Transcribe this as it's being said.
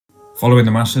Following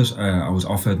the Masters, I was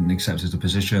offered and accepted a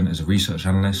position as a research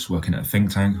analyst working at a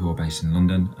think tank who are based in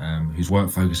London, whose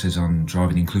work focuses on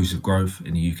driving inclusive growth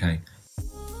in the UK.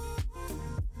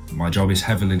 My job is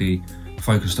heavily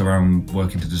focused around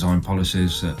working to design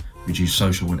policies that reduce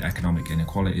social and economic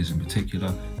inequalities in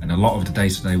particular, and a lot of the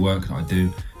day-to-day work that I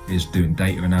do is doing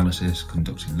data analysis,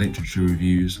 conducting literature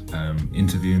reviews,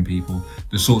 interviewing people,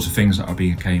 the sorts of things that I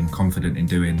became confident in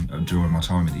doing during my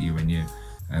time at the UNU.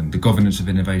 The governance of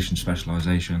innovation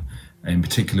specialisation in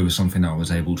particular was something that I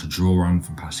was able to draw on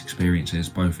from past experiences,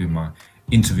 both in my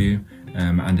interview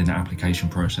and in the application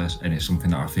process, and it's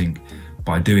something that I think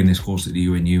by doing this course at the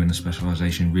UNU and the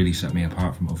specialisation really set me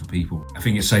apart from other people. I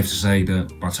think it's safe to say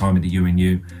that my time at the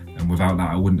UNU, and without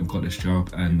that I wouldn't have got this job,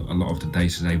 and a lot of the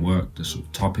day-to-day work, the sort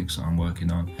of topics that I'm working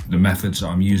on, the methods that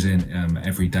I'm using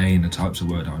every day and the types of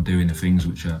work that I'm doing are things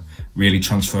which are really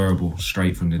transferable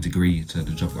straight from the degree to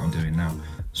the job that I'm doing now.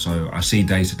 So I see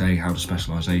day to day how the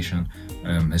specialisation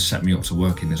has set me up to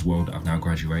work in this world that I've now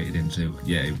graduated into.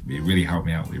 Yeah, it really helped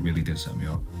me out, it really did set me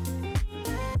up.